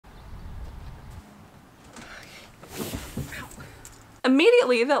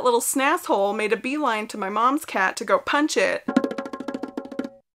Immediately, that little snasshole made a beeline to my mom's cat to go punch it.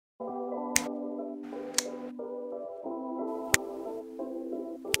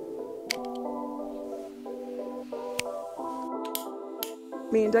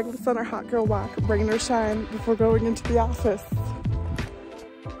 Me and Douglas on our hot girl walk, rain or shine, before going into the office.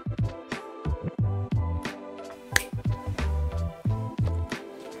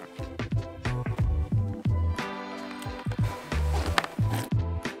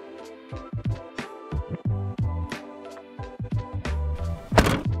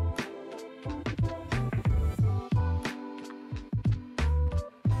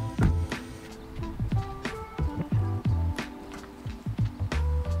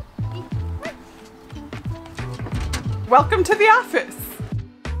 Welcome to the office.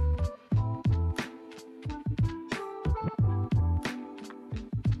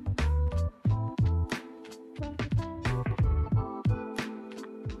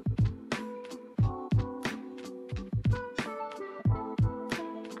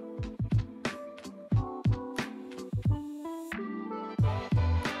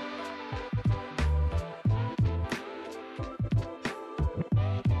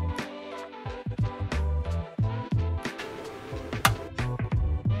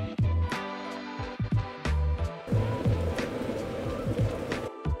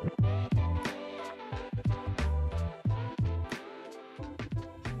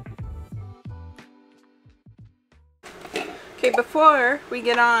 Okay, before we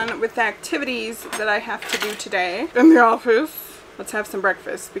get on with the activities that I have to do today in the office, let's have some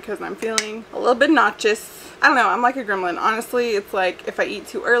breakfast because I'm feeling a little bit nauseous. I don't know, I'm like a gremlin. Honestly, it's like if I eat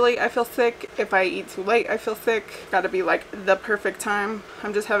too early, I feel sick. If I eat too late, I feel sick. Gotta be like the perfect time.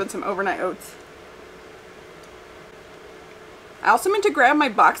 I'm just having some overnight oats. I also meant to grab my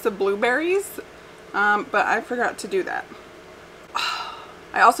box of blueberries, but I forgot to do that.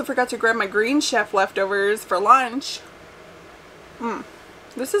 I also forgot to grab my Green Chef leftovers for lunch.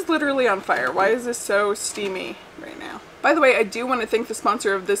 This is literally on fire. Why is this so steamy right now? By the way, I do want to thank the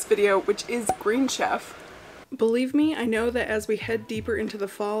sponsor of this video, which is Green Chef. Believe me, I know that as we head deeper into the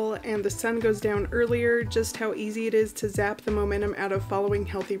fall and the sun goes down earlier, just how easy it is to zap the momentum out of following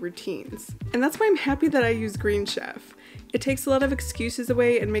healthy routines. And that's why I'm happy that I use Green Chef. It takes a lot of excuses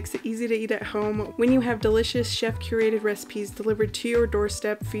away and makes it easy to eat at home when you have delicious chef-curated recipes delivered to your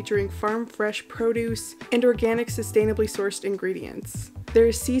doorstep featuring farm-fresh produce and organic, sustainably sourced ingredients. They're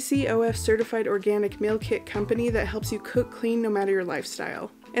a CCOF certified organic meal kit company that helps you cook clean no matter your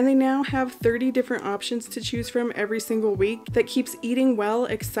lifestyle. And they now have 30 different options to choose from every single week that keeps eating well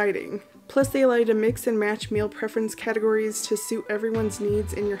exciting. Plus, they allow you to mix and match meal preference categories to suit everyone's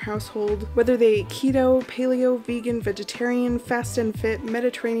needs in your household, whether they eat keto, paleo, vegan, vegetarian, fast and fit,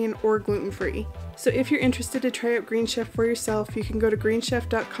 Mediterranean, or gluten-free. So if you're interested to try out Green Chef for yourself, you can go to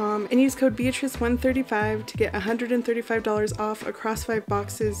greenchef.com and use code Beatrice135 to get $135 off across 5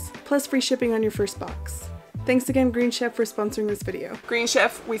 boxes, plus free shipping on your first box. Thanks again, Green Chef, for sponsoring this video. Green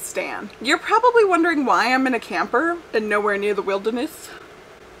Chef, we stan. You're probably wondering why I'm in a camper and nowhere near the wilderness.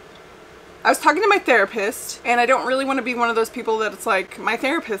 I was talking to my therapist, and I don't really want to be one of those people that it's like, my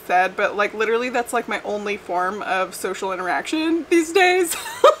therapist said, but like literally that's like my only form of social interaction these days.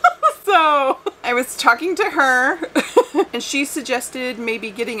 So I was talking to her and she suggested maybe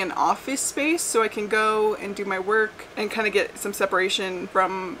getting an office space so I can go and do my work and kind of get some separation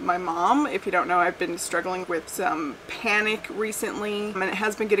from my mom. If you don't know, I've been struggling with some panic recently and it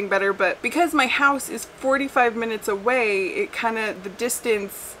has been getting better, but because my house is 45 minutes away, it kind of, the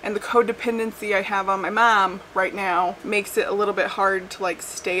distance and the codependency I have on my mom right now makes it a little bit hard to like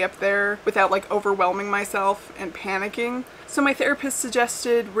stay up there without like overwhelming myself and panicking. So my therapist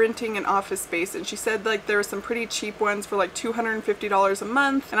suggested renting an office space, and she said like there were some pretty cheap ones for like $250 a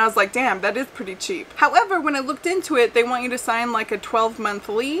month, and I was like, damn, that is pretty cheap. However, when I looked into it, they want you to sign like a 12-month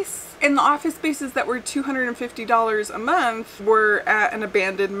lease, and the office spaces that were $250 a month were at an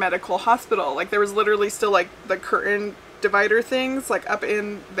abandoned medical hospital. Like there was literally still like the curtain divider things like up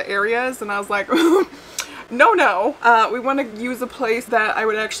in the areas, and I was like, no, we want to use a place that I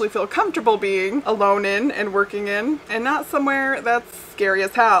would actually feel comfortable being alone in and working in, and not somewhere that's scary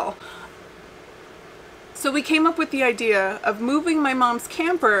as hell. So we came up with the idea of moving my mom's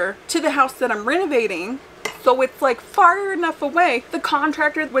camper to the house that I'm renovating, so it's like far enough away. The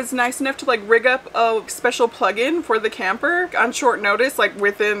contractor was nice enough to like rig up a special plug-in for the camper on short notice, like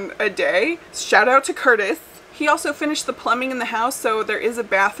within a day. Shout out to Curtis. He also finished the plumbing in the house, so there is a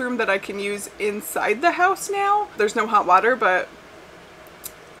bathroom that I can use inside the house now. There's no hot water, but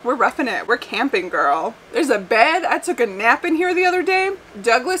we're roughing it. We're camping, girl. There's a bed. I took a nap in here the other day.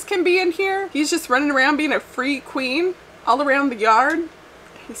 Douglas can be in here. He's just running around being a free queen. all around the yard.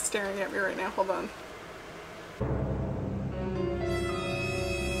 He's staring at me right now. Hold on.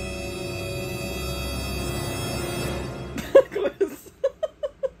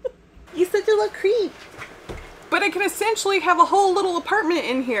 You're such a little creep. But I can essentially have a whole little apartment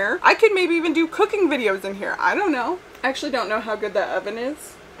in here. I could maybe even do cooking videos in here. I don't know. I actually don't know how good that oven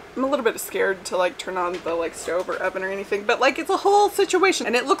is. I'm a little bit scared to like turn on the like stove or oven or anything, but like it's a whole situation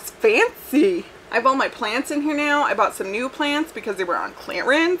and it looks fancy. I have all my plants in here now. I bought some new plants because they were on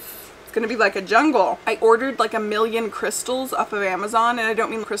clearance. It's gonna be like a jungle. I ordered like 1,000,000 crystals off of Amazon, and I don't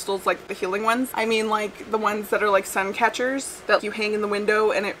mean crystals like the healing ones. I mean like the ones that are like sun catchers that you hang in the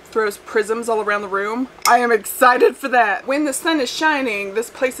window and it throws prisms all around the room. I am excited for that. When the sun is shining, this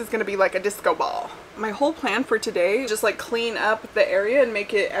place is gonna be like a disco ball. My whole plan for today is just like clean up the area and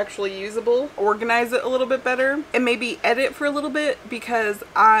make it actually usable, organize it a little bit better, and maybe edit for a little bit because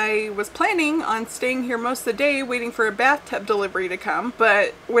I was planning on staying here most of the day waiting for a bathtub delivery to come.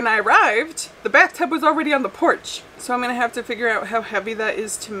 But when I arrived, the bathtub was already on the porch. So I'm gonna have to figure out how heavy that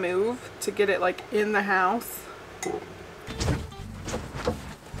is to move to get it like in the house.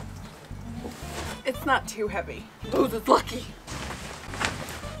 It's not too heavy. Booze is lucky.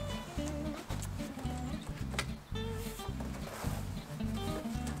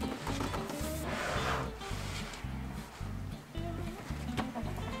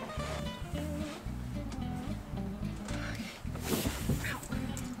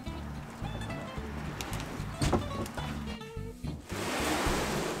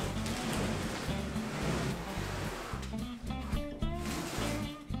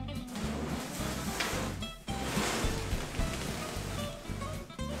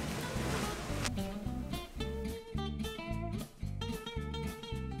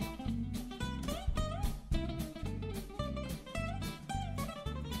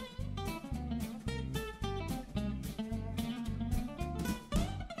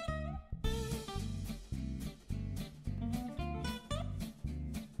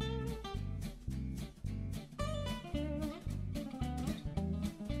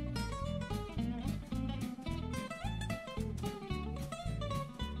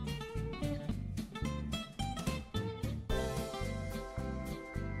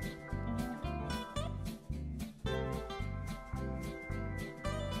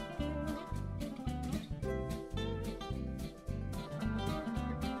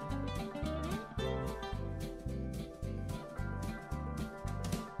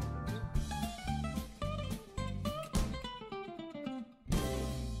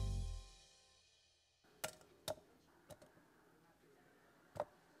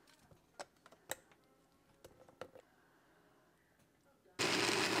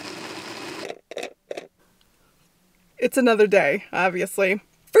 It's another day, obviously.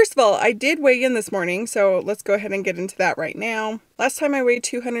 First of all, I did weigh in this morning, so let's go ahead and get into that right now. Last time I weighed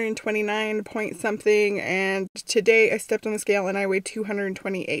 229 point something, and today I stepped on the scale and I weighed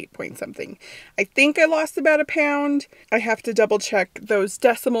 228 point something. I think I lost about a pound. I have to double check those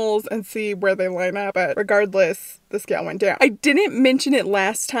decimals and see where they line up, but regardless, the scale went down. I didn't mention it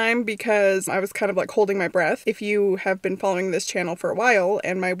last time because I was kind of like holding my breath. If you have been following this channel for a while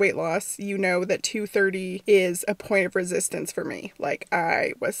and my weight loss, you know that 230 is a point of resistance for me. Like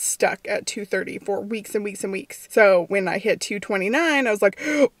I was stuck at 230 for weeks and weeks and weeks. So when I hit 229, I was like,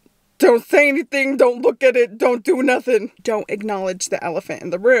 don't say anything, don't look at it, don't do nothing. Don't acknowledge the elephant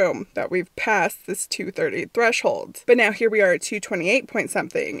in the room that we've passed this 230 threshold. But now here we are at 228 point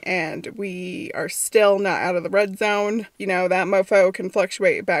something and we are still not out of the red zone. You know, that mofo can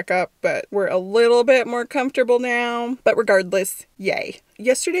fluctuate back up, but we're a little bit more comfortable now. But regardless, yay.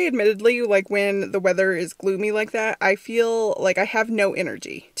 Yesterday, admittedly, like when the weather is gloomy like that, I feel like I have no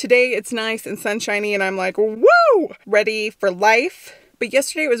energy. Today it's nice and sunshiny and I'm like, woo! Ready for life. But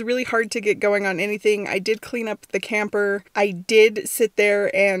yesterday it was really hard to get going on anything. I did clean up the camper. I did sit there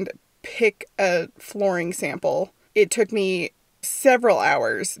and pick a flooring sample. It took me several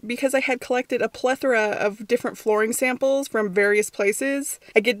hours because I had collected a plethora of different flooring samples from various places.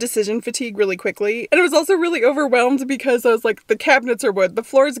 I get decision fatigue really quickly. And I was also really overwhelmed because I was like, the cabinets are wood. The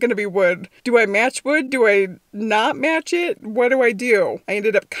floor is going to be wood. Do I match wood? Do I not match it? What do I do? I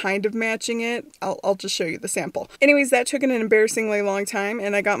ended up kind of matching it. I'll just show you the sample. Anyways, that took an embarrassingly long time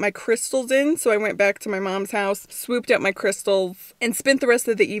and I got my crystals in. So I went back to my mom's house, swooped up my crystals, and spent the rest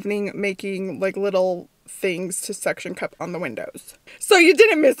of the evening making like little things to suction cup on the windows. So you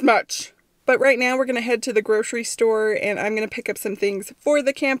didn't miss much. But right now we're going to head to the grocery store and I'm going to pick up some things for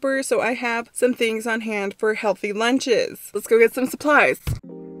the camper so I have some things on hand for healthy lunches. Let's go get some supplies.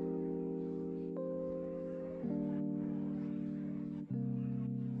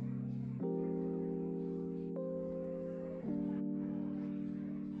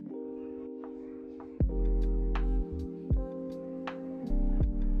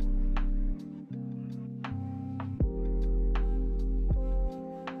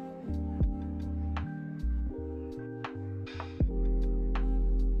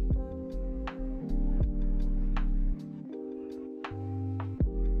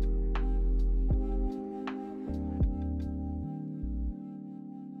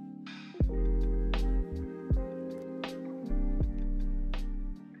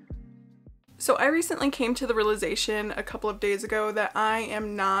 So I recently came to the realization a couple of days ago that I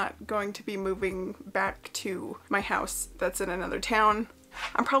am not going to be moving back to my house that's in another town.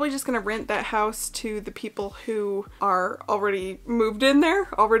 I'm probably just gonna rent that house to the people who are already moved in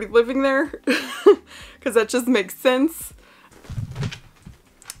there, already living there, because that just makes sense.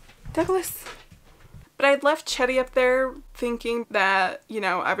 Douglas. But I'd left Chetty up there thinking that, you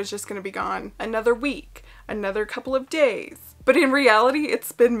know, I was just gonna be gone another week, another couple of days. But in reality,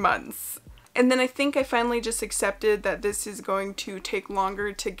 it's been months. And then I think I finally just accepted that this is going to take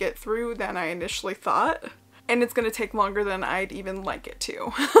longer to get through than I initially thought. And it's going to take longer than I'd even like it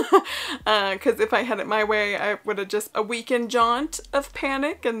to. Because if I had it my way, I would have just a weekend jaunt of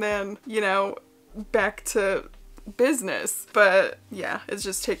panic and then, you know, back to business. But yeah, it's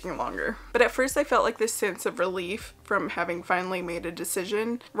just taking longer. But at first I felt like this sense of relief from having finally made a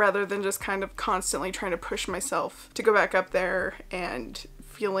decision rather than just kind of constantly trying to push myself to go back up there and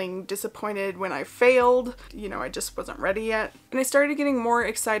feeling disappointed when I failed. You know, I just wasn't ready yet. And I started getting more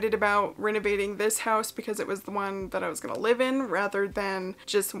excited about renovating this house because it was the one that I was gonna live in rather than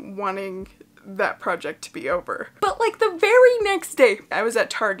just wanting that project to be over. But like the very next day, I was at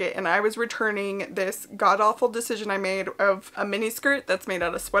Target and I was returning this god-awful decision I made of a mini skirt that's made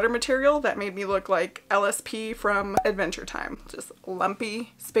out of sweater material that made me look like LSP from Adventure Time. Just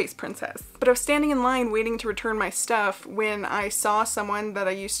lumpy space princess. But I was standing in line waiting to return my stuff when I saw someone that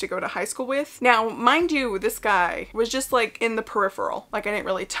I used to go to high school with. Now, mind you, this guy was just like in the peripheral. Like I didn't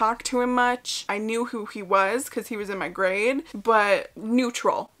really talk to him much. I knew who he was because he was in my grade, but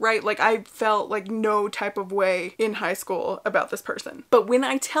neutral, right? Like I felt like no type of way in high school about this person. But when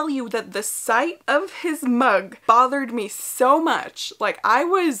I tell you that the sight of his mug bothered me so much, like I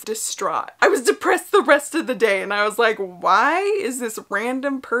was distraught. I was depressed the rest of the day and I was like, why is this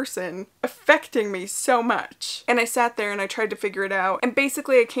random person affecting me so much? And I sat there and I tried to figure it out. And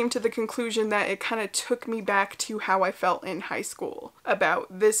basically I came to the conclusion that it kind of took me back to how I felt in high school about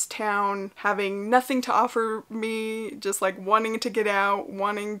this town having nothing to offer me, just like wanting to get out,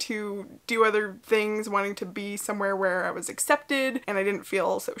 wanting to do other things, wanting to be somewhere where I was accepted and I didn't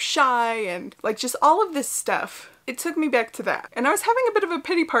feel so shy and like just all of this stuff. It took me back to that. And I was having a bit of a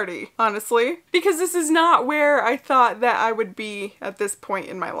pity party, honestly, because this is not where I thought that I would be at this point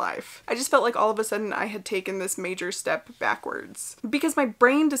in my life. I just felt like all of a sudden I had taken this major step backwards because my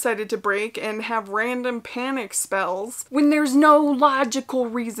brain decided to break and have random panic spells when there's no logical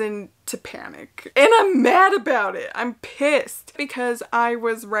reason to panic. And I'm mad about it. I'm pissed because I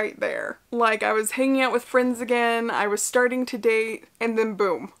was right there. Like I was hanging out with friends again, I was starting to date, and then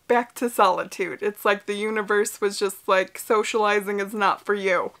boom, back to solitude. It's like the universe was just like, socializing is not for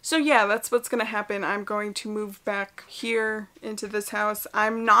you. So yeah, that's what's gonna happen. I'm going to move back here into this house.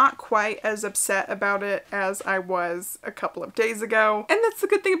 I'm not quite as upset about it as I was a couple of days ago. And that's the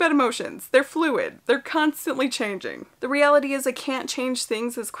good thing about emotions. They're fluid. They're constantly changing. The reality is I can't change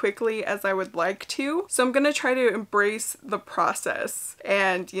things as quickly as I would like to. So I'm gonna try to embrace the process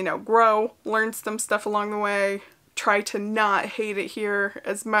and, you know, grow, learn some stuff along the way, try to not hate it here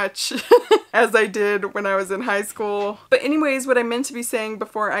as much as I did when I was in high school. But anyways, what I meant to be saying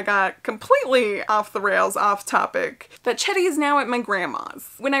before I got completely off the rails, off topic, that Chetty is now at my grandma's.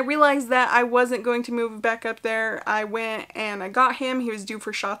 When I realized that I wasn't going to move back up there, I went and I got him. He was due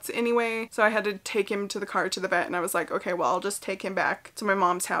for shots anyway, so I had to take him to the car to the vet, and I was like, okay, well, I'll just take him back to my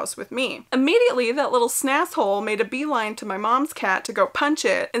mom's house with me. Immediately, that little snasshole made a beeline to my mom's cat to go punch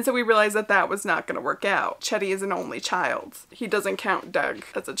it, and so we realized that that was not gonna work out. Chetty is an only child. He doesn't count Doug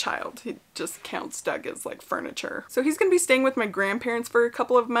as a child. He just counts Doug as like furniture. So he's gonna be staying with my grandparents for a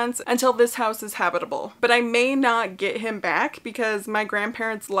couple of months until this house is habitable. But I may not get him back because my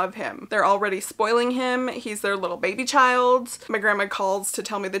grandparents love him. They're already spoiling him. He's their little baby child. My grandma calls to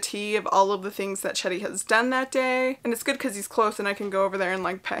tell me the tea of all of the things that Chetty has done that day. And it's good because he's close and I can go over there and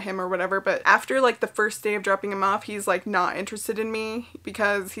like pet him or whatever. But after like the first day of dropping him off, he's like not interested in me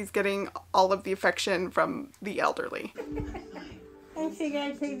because he's getting all of the affection from the elderly. I figured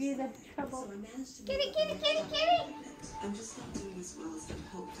I'd save you the trouble. Kitty, kitty, kitty, kitty! I'm just not doing as well as I'd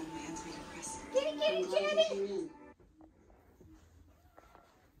hoped on my antidepressant. Kitty, kitty, kitty!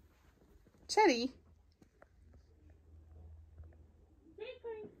 Chetty.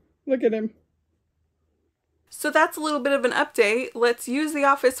 Look at him. So that's a little bit of an update. Let's use the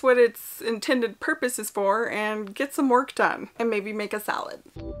office what its intended purpose is for and get some work done and maybe make a salad.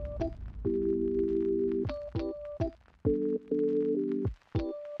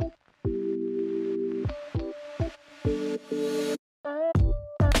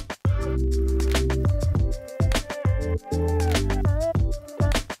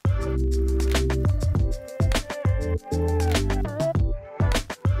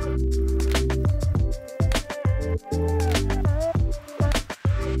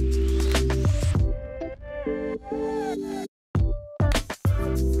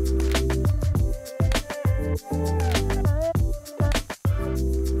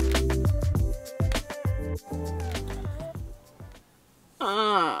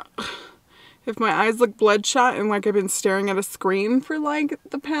 if my eyes look bloodshot and like I've been staring at a screen for like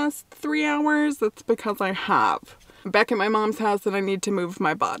the past 3 hours, that's because I have. I'm back at my mom's house and I need to move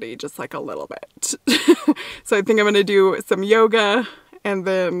my body just like a little bit. So I think I'm gonna do some yoga and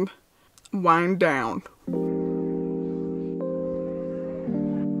then wind down.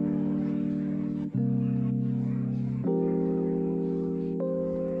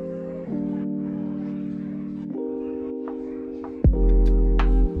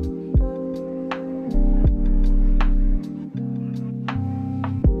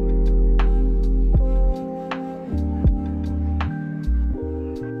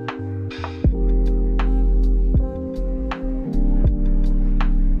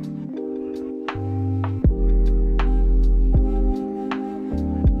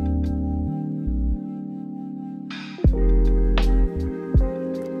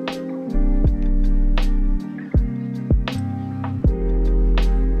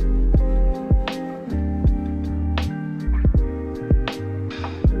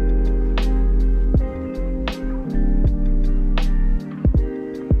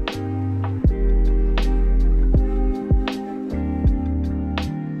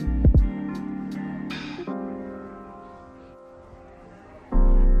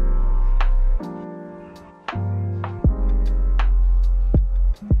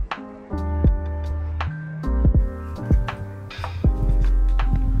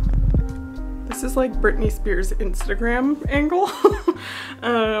 This is like Britney Spears' Instagram angle.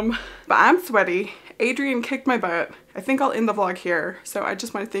 But I'm sweaty. Adrian kicked my butt. I think I'll end the vlog here. So I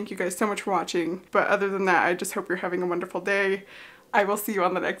just want to thank you guys so much for watching. But other than that, I just hope you're having a wonderful day. I will see you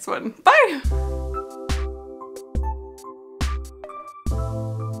on the next one. Bye!